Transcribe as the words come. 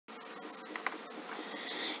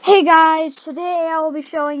Hey guys, today I will be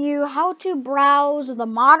showing you how to browse the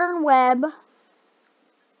modern web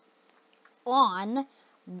on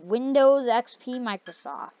Windows XP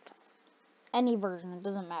Microsoft. Any version, it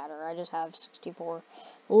doesn't matter. I just have 64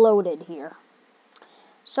 loaded here.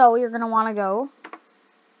 So you're going to want to go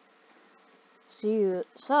to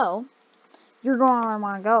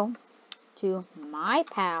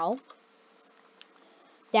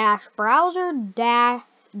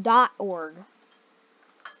mypal-browser-.org.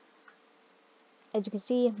 As you can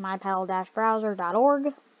see,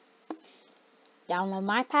 mypal-browser.org. Download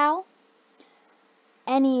MyPal.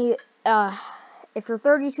 If you're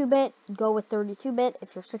 32-bit, go with 32-bit.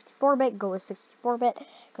 If you're 64-bit, go with 64-bit.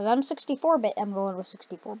 Because I'm 64-bit, I'm going with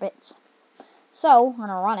 64 bits. So, I'm going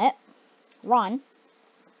to run it. Run.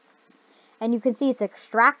 And you can see it's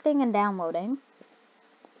extracting and downloading.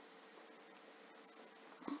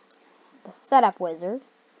 The setup wizard.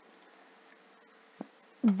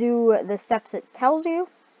 Do the steps it tells you.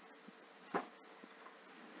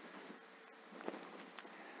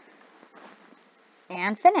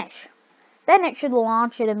 And finish. Then it should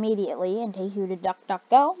launch it immediately and take you to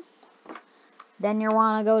DuckDuckGo. Then you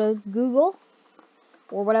want to go to Google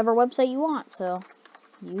or whatever website you want. So,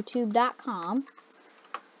 youtube.com.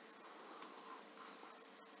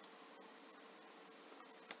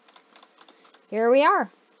 Here we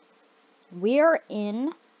are. We are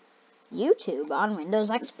in YouTube on Windows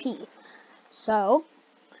XP. So,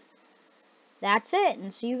 that's it.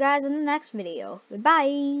 And see you guys in the next video.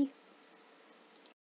 Goodbye.